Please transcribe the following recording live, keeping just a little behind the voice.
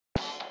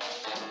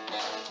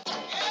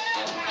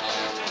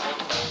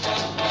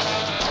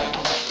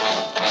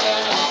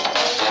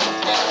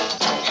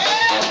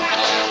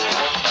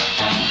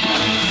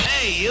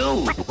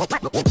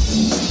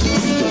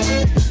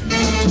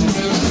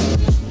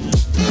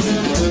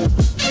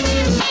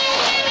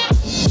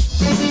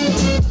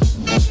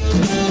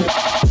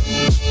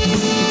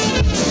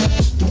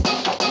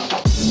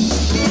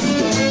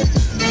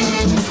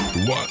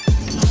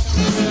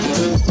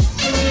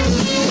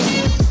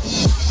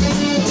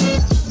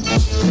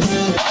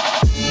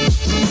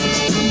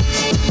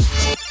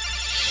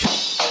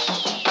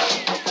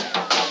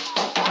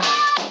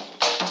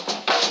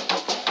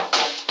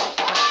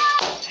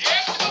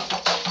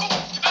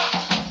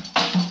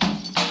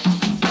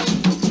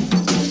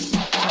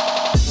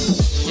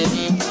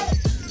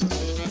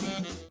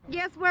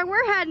Where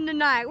we're heading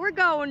tonight. We're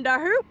going to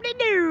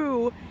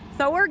Hoop-Dee-Doo.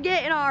 So we're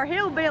getting our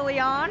hillbilly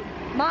on.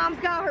 Mom's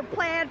got her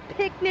plaid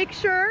picnic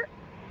shirt.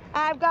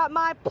 I've got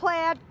my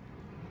plaid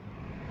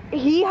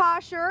hee-haw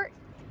shirt.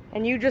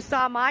 And you just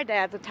saw my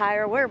dad's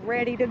attire. We're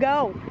ready to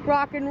go.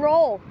 Rock and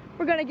roll.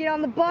 We're gonna get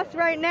on the bus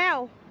right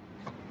now.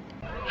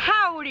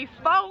 Howdy,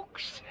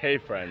 folks. Hey,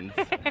 friends.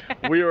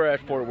 We are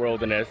at Fort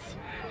Wilderness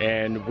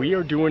and we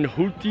are doing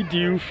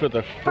Hoop-Dee-Doo for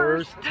the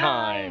first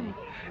time.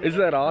 Isn't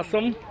that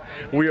awesome?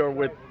 We are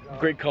with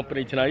great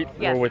company tonight.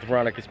 Yes. We're with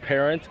Veronica's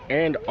parents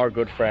and our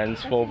good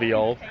friends,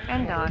 Fulvio.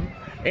 And Don.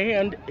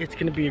 And it's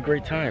gonna be a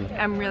great time.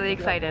 I'm really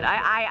excited.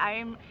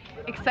 I'm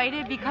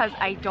excited because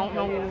I don't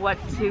know what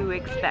to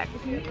expect.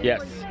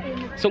 Yes.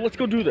 So let's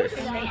go do this.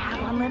 They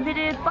have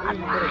unlimited bus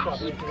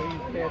rides.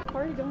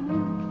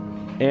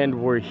 And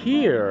we're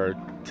here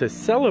to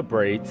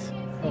celebrate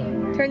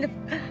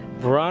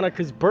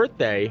Veronica's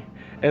birthday.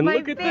 And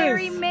look at this. My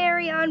very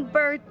merry on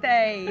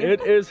birthday.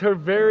 It is her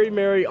very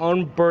merry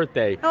on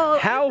birthday. Oh,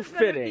 how this is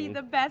fitting.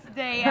 Gonna be the best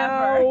day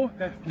how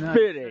ever.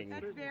 Fitting.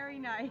 That's very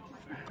nice.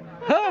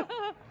 Huh?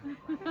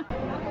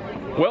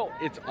 Well,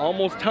 it's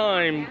almost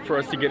time for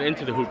us to get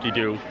into the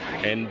Hoop-Dee-Doo,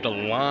 and the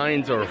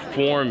lines are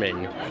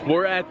forming.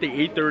 We're at the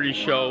 8:30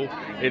 show.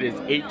 It is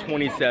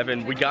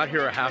 8:27. We got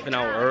here a half an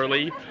hour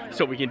early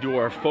so we can do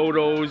our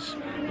photos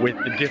with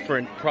the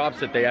different props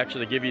that they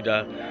actually give you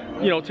to,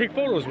 you know, take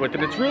photos with,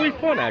 and it's really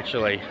fun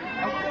actually.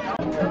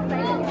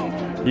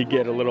 You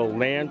get a little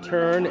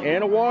lantern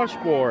and a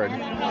washboard.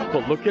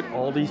 But look at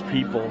all these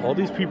people. All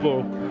these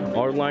people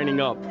are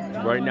lining up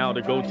right now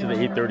to go to the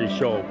 8:30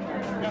 show.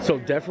 So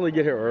definitely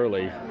get here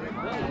early.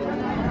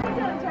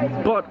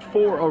 But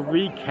for a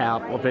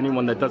recap of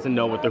anyone that doesn't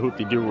know what the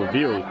Hoop-Dee-Doo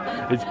Revue,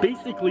 it's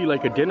basically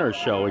like a dinner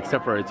show,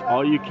 except for it's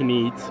all you can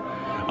eat.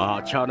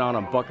 Chow down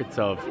on buckets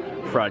of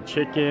fried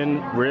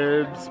chicken,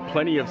 ribs,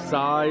 plenty of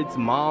sides,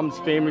 mom's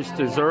famous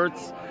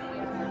desserts,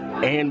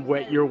 and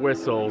wet your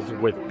whistles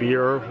with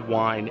beer,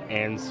 wine,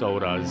 and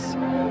sodas.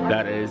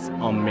 That is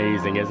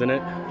amazing, isn't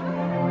it?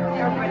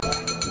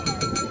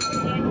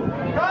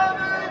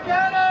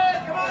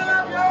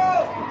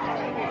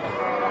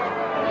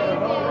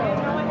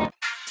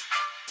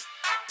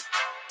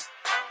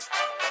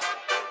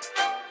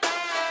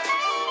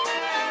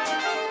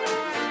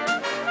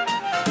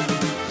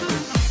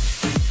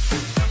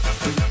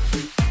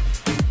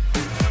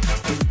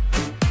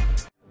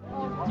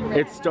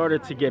 It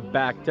started to get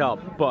backed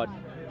up, but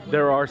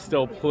there are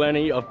still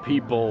plenty of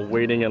people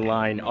waiting in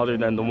line other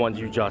than the ones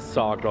you just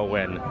saw go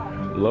in.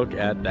 Look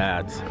at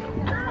that.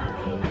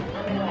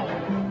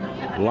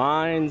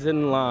 Lines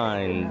and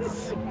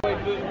lines.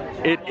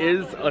 It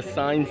is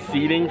assigned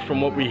seating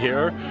from what we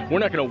hear. We're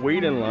not gonna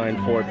wait in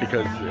line for it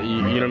because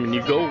you know what I mean,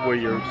 you go where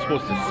you're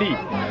supposed to seat.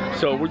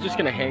 So we're just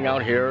gonna hang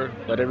out here,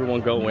 let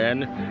everyone go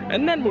in,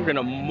 and then we're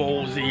gonna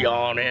mosey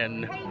on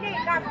in. Hey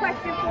Nate, got a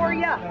question for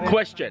you.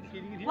 Question.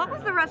 What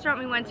was the restaurant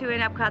we went to in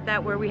Epcot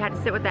that where we had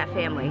to sit with that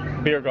family?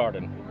 Beer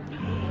garden.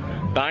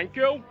 Thank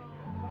you.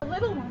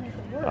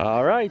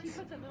 All right.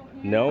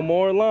 No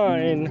more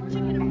line.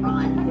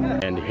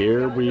 And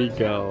here we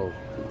go.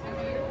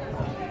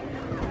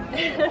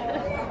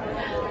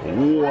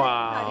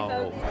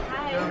 Wow.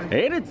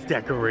 And it's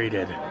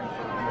decorated.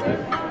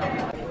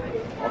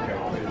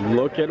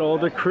 Look at all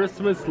the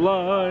Christmas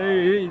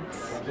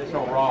lights.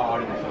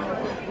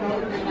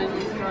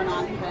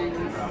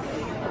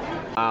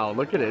 Wow,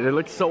 look at it. It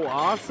looks so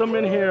awesome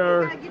in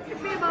here.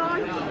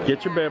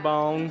 Get your bib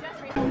on.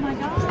 Oh my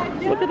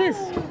God. Look at this.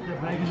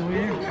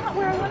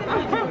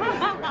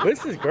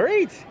 This is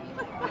great.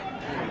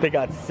 They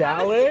got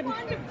salad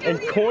and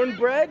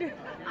cornbread.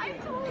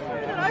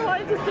 I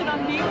wanted to sit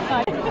on mute.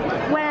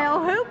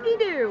 Well,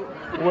 Hoop-Dee-Doo.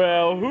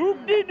 Well,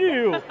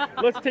 Hoop-Dee-Doo.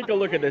 Let's take a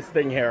look at this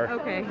thing here.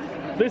 Okay.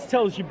 This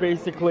tells you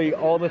basically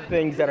all the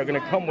things that are going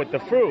to come with the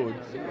food.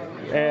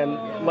 And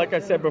like I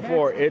said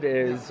before, it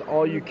is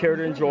all you care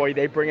to enjoy.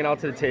 They bring it out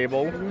to the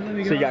table.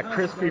 So you got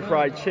crispy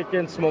fried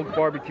chicken, smoked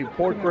barbecue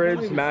pork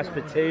ribs, mashed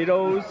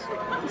potatoes,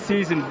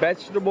 seasoned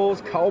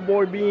vegetables,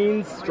 cowboy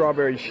beans,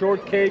 strawberry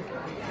shortcake,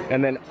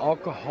 and then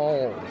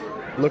alcohol.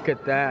 Look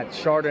at that.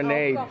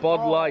 Chardonnay,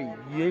 Bud Light,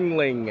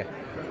 Yingling,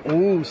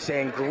 ooh,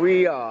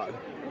 sangria.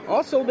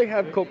 Also, they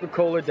have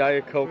Coca-Cola,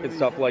 Diet Coke, and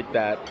stuff like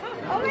that.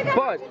 Oh my God,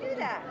 but how'd you do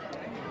that?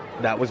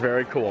 That was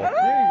very cool.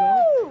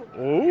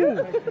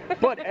 Ooh.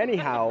 But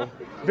anyhow,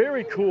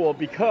 very cool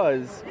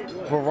because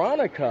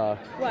Veronica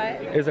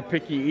is a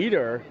picky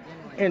eater,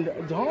 And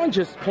Dawn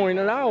just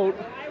pointed out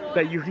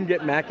that you can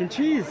get mac and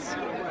cheese.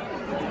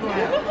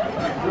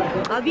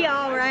 I'll be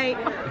all right.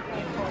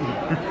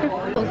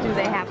 Those do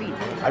they happy?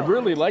 I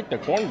really like the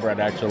cornbread,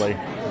 actually.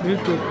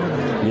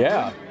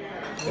 Yeah,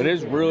 it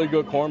is really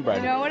good cornbread.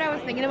 You know what I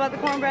was thinking about the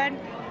cornbread?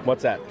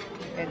 What's that?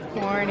 It's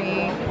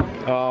corny.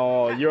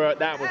 Oh,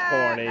 that was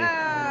corny.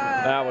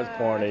 That was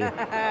corny.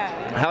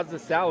 How's the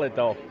salad,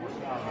 though?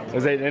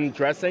 Is it in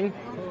dressing?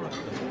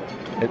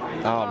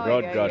 Oh,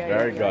 good, yeah, good, yeah,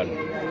 very good.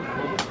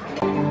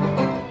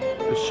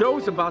 The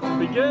show's about to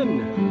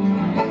begin.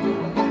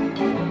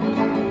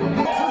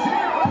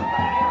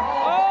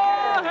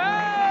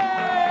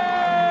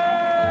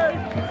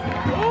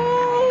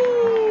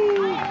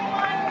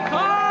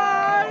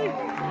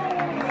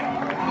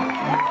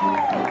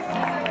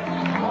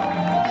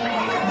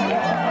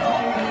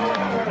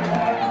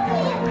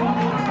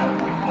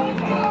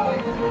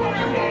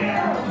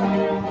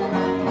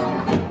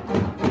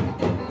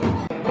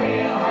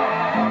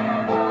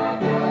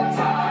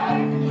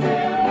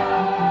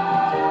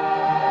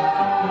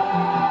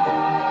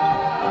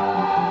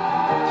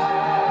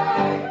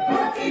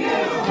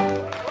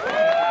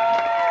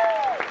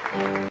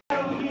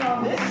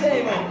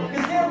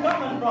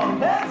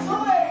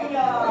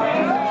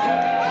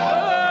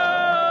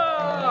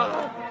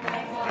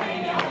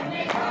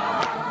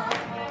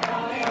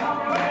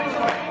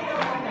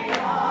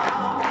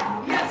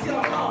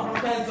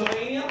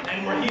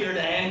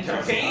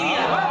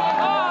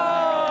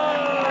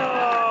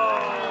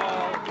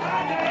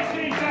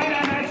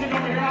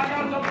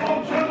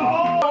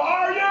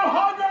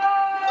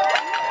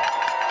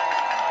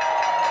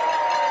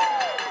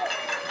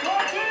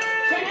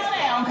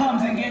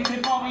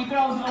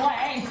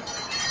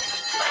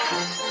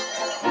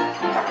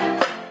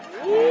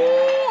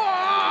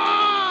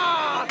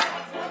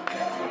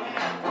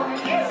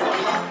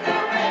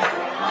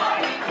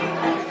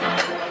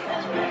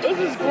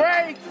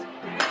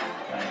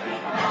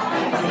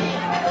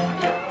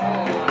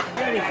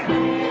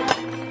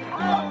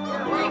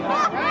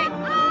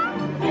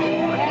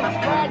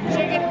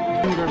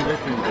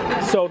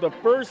 So the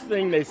first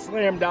thing they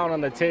slammed down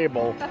on the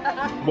table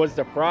was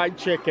the fried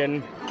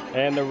chicken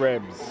and the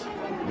ribs.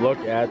 Look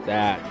at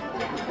that.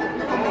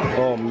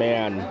 Oh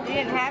man. You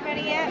didn't have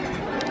any yet?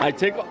 I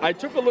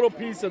took a little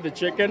piece of the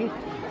chicken,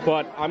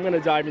 but I'm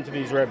gonna dive into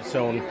these ribs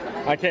soon.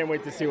 I can't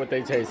wait to see what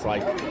they taste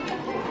like.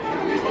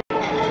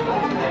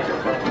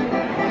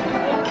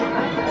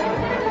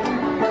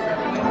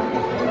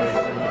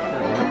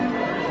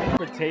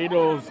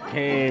 Potatoes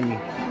came.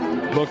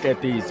 Look at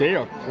these. They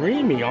are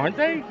creamy, aren't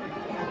they?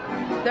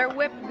 They're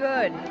whipped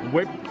good.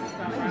 Whipped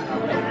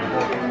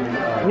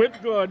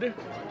good.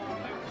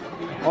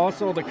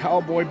 Also the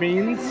cowboy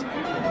beans.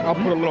 I'll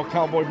put a little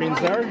cowboy beans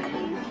there.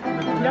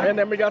 Yep. And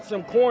then we got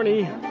some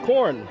corn.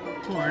 Corn.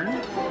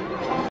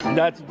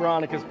 That's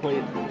Veronica's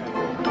plate.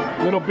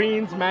 Little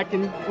beans,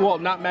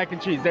 not mac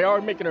and cheese. They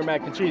are making her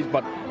mac and cheese,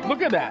 but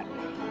look at that.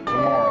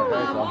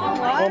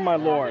 Oh my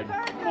Lord.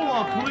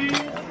 Oh, please.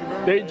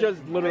 They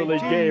just literally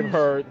gave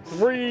her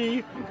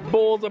 3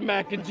 bowls of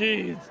mac and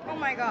cheese. Oh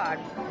my God.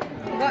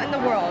 What in the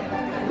world?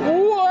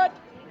 What?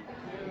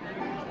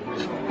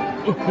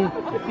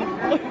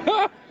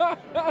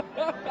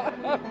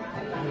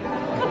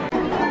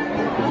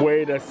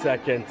 Wait a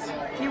second.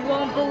 You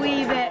won't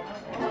believe it.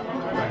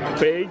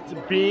 Baked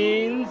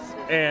beans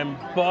and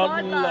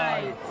Bud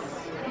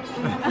Lights.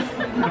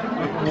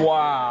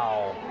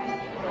 Wow.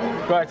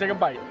 Go ahead, take a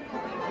bite.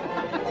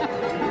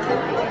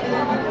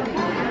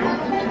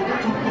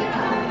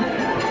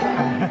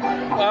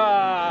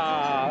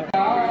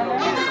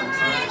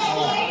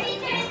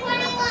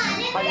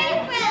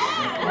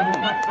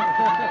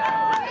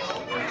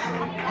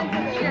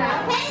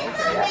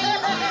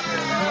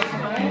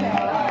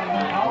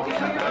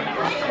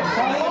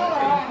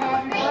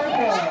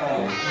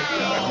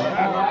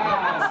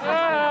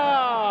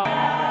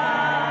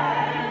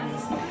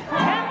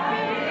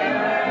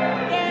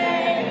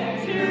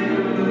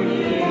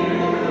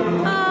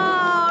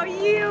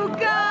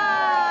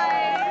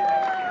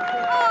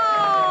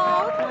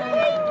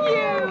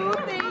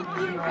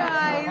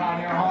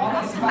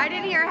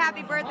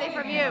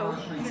 From you.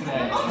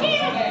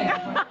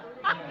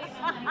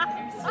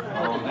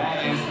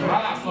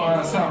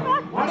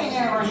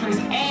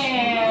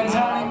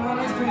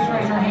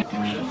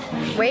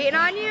 Waiting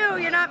on you.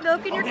 You're not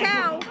milking your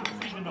cow.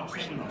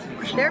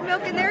 They're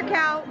milking their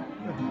cow.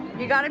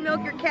 You gotta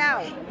milk your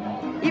cow.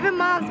 Even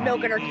Mom's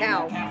milking her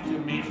cow.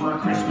 For a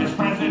Christmas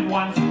present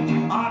once,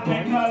 I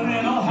picked a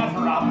little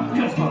heifer up,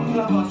 cause both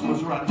of us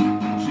was run.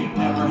 She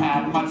never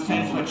had much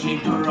sense, but she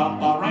grew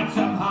up alright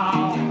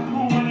somehow.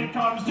 When it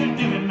comes to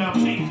giving milk,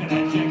 she's an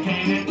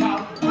educated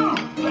cow.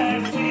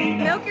 Let's see.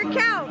 Milk your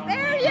cow.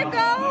 There you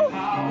go.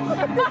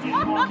 They're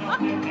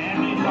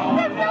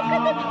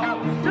milking the cow.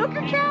 Milk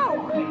your cow.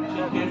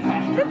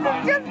 This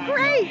is just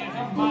great.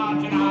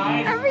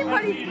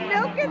 Everybody's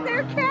milking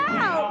their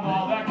cow.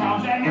 All their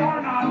cows and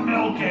you're not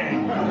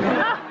milking.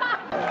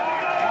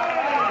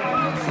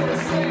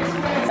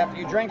 After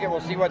you drink it,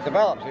 we'll see what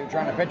develops. You're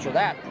trying to picture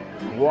that.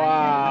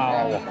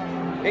 Wow.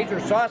 These are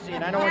saucy,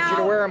 and I don't want you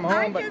to wear them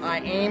home, but I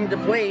aim to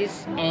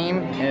please.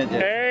 Aim.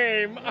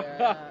 Aim.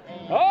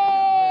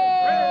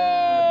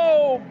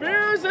 Oh,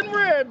 beers and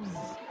ribs.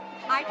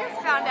 I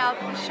just found out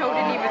the show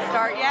didn't even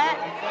start yet,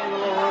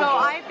 so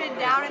I've been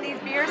down in these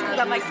beers because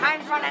I'm like,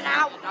 time's running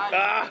out. And,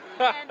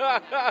 no,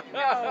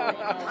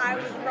 I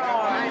was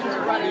wrong. I was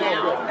running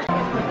out.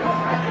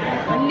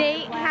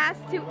 Nate has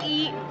to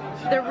eat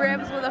the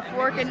ribs with a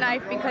fork and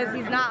knife because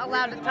he's not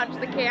allowed to touch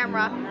the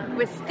camera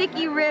with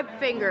sticky rib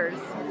fingers.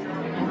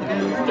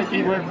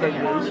 Sticky rib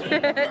fingers.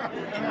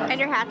 And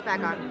your hat's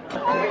back on.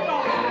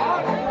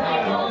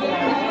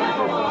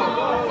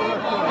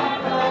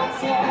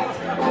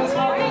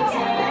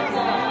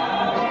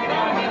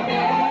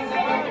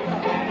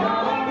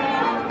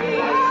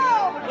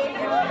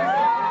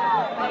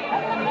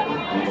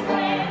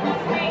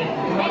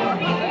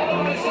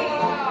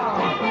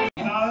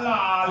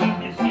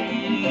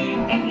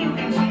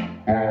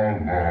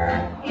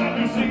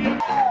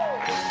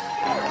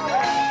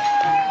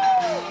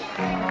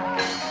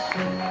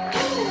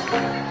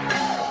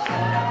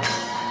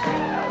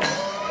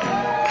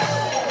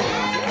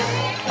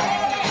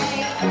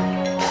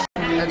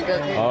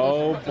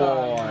 Oh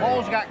boy.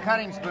 Bowls got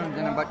cutting spoons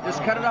in them, but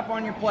just cut it up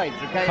on your plates,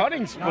 okay?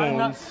 Cutting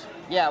spoons?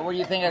 Yeah, what do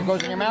you think? It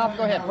goes in your mouth?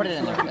 Go ahead, put it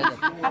in there.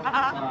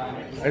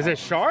 Is it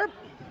sharp?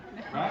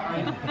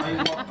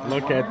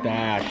 Look at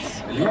that.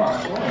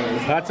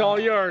 That's all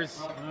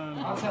yours.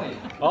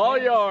 All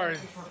yours.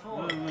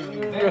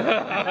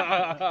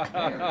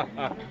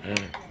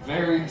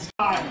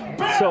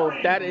 So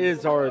that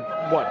is our,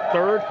 what,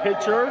 third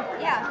pitcher?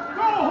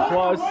 Yeah.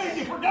 Plus,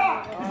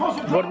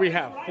 what do we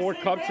have? 4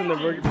 cups in the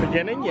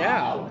beginning?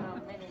 Yeah.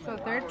 So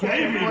third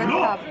pitcher, fourth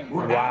cup.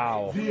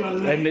 Wow.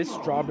 And this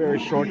strawberry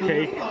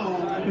shortcake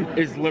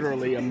is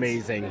literally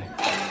amazing.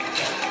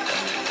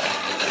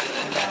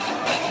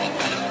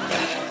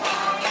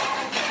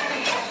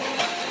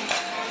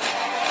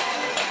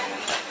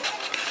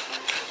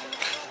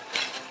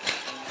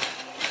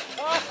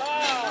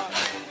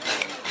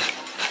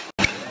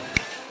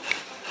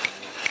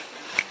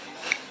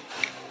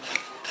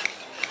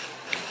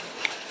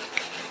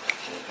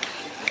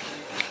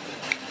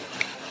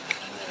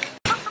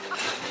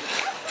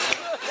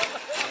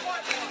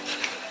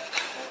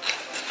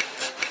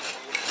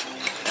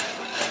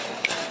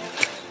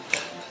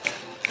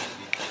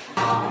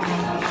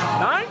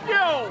 Thank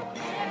you!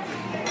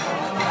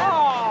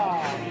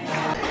 Oh.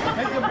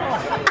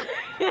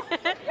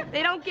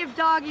 They don't give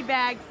doggy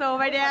bags, so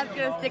my dad's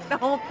gonna stick the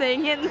whole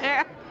thing in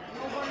there.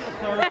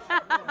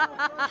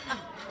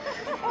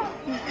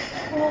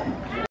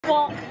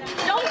 Well,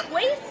 don't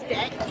waste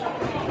it.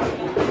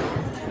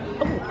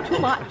 Oh, too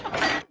much.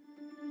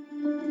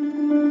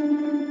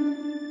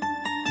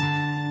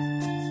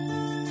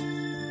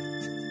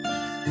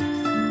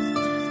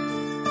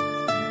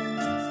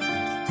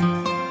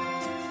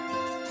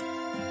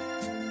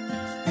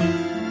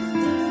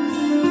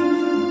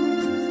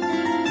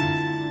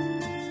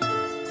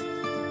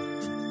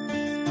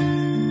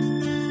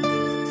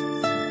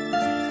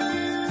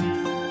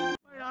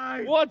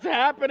 What's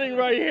happening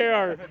right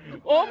here?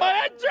 Oh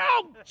my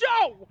God,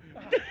 Joe!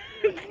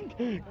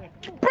 Bring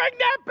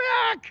that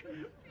back!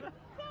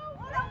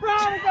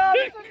 Veronica,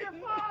 this is your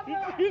father!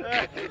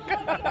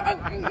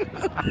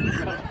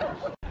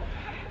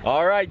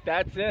 All right,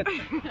 that's it.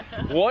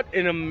 What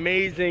an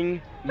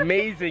amazing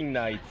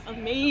night.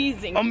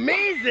 Amazing.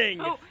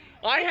 Amazing! Oh.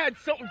 I had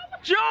so...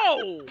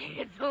 Joe!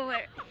 It's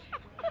hilarious.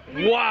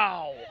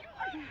 Wow!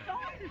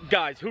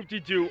 Guys,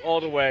 Hoop-Dee-Doo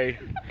all the way.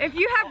 If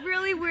you have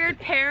really weird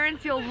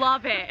parents, you'll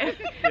love it.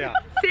 Yeah.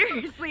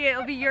 Seriously,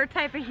 it'll be your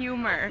type of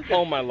humor.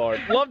 Oh my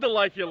Lord. Love the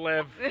life you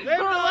live. Live the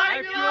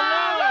life you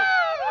love!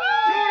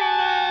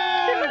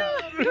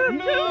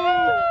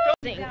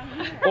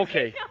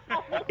 Okay,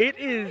 it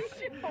is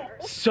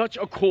such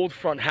a cold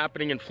front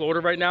happening in Florida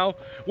right now.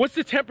 What's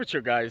the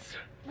temperature, guys?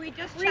 We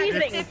just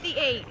checked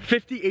 58.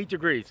 58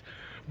 degrees.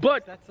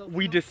 But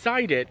we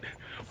decided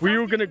we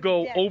were gonna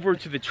go over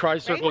to the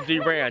Tri-Circle D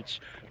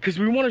Ranch because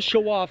we want to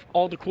show off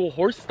all the cool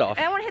horse stuff.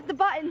 And I want to hit the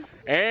button.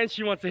 And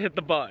she wants to hit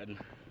the button.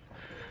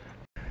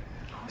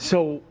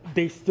 So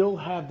they still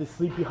have the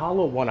Sleepy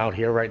Hollow one out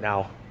here right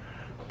now.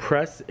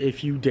 Press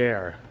if you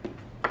dare.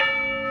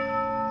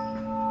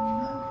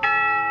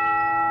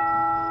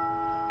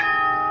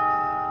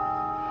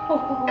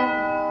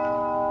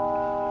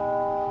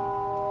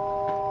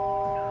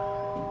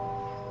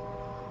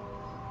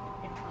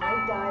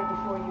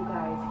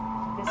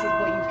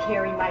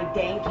 Carry my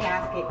dang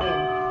casket in.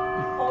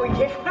 Oh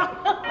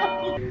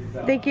yeah.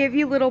 They give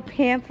you little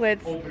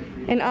pamphlets,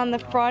 and on the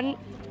front,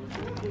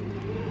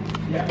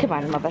 come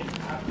on, mother.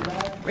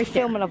 We're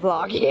filming a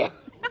vlog here.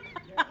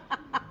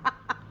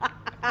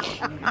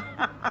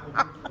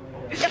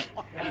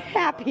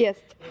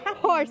 Happiest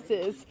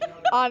horses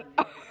on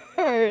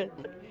earth.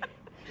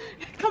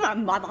 Come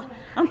on, mother.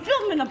 I'm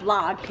filming a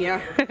vlog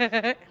here.